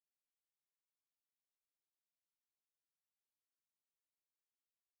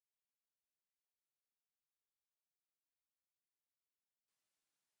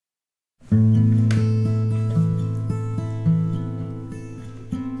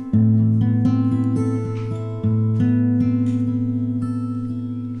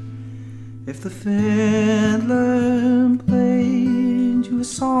If the fiddler played you a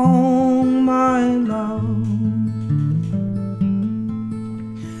song, my love,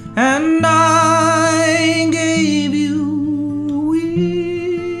 and I gave you a wheel,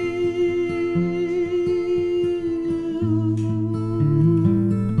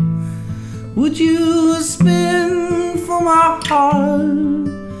 would you spin for my heart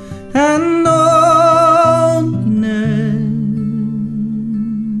and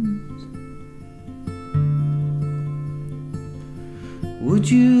would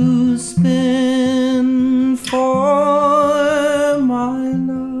you spin for my love?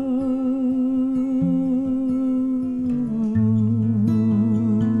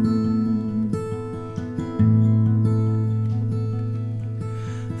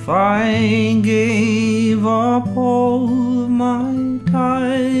 If I gave up all of my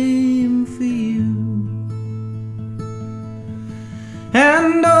time for you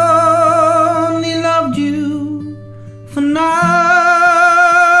and only loved you for now,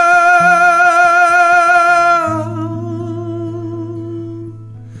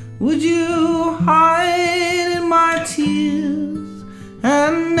 would you hide in my tears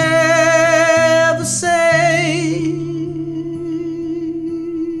and never say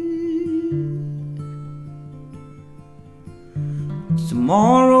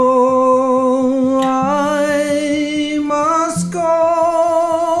tomorrow I must go?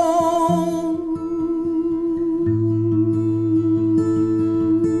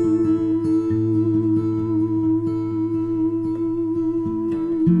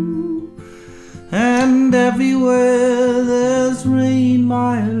 And everywhere there's rain,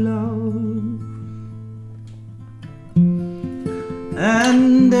 my love,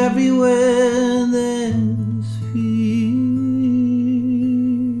 and everywhere there's fear.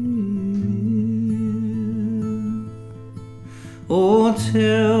 Oh,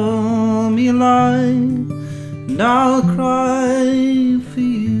 tell me a lie, and I'll cry for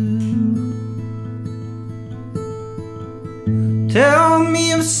you. Tell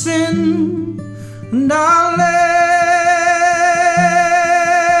me of sin, and I'll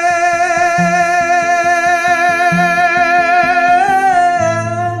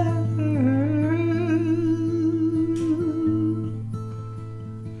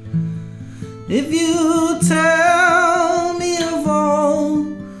if you tell me of all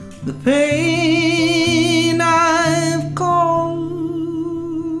the pain I've caused,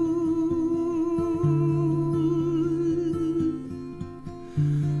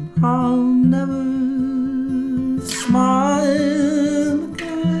 I'll never smile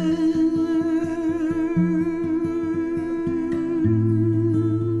again.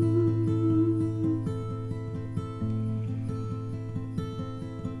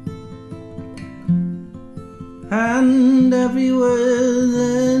 And everywhere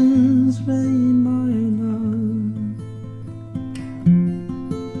there's rain, my love,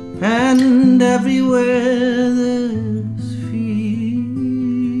 and everywhere there's fear.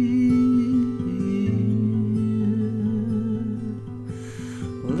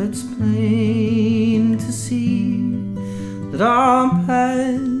 Well, it's plain to see that our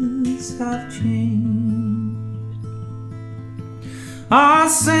paths have changed. Our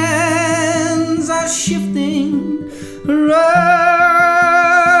sands are shifting around.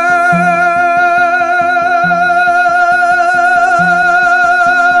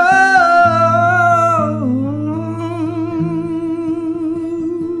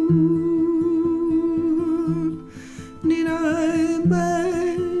 Need I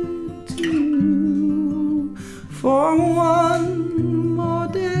beg to you for one more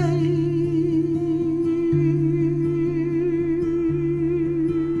day?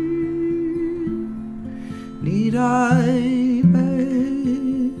 Need I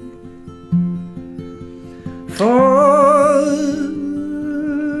beg for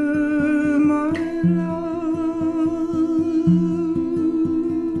my love?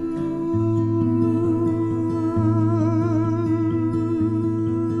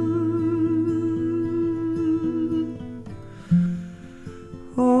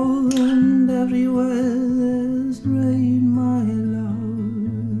 Oh, and everywhere there's rain, my love,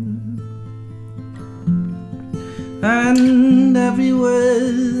 and everywhere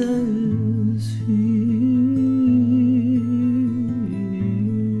there's fear.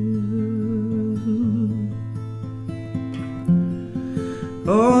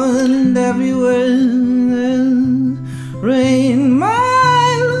 Oh, and everywhere there's rain, my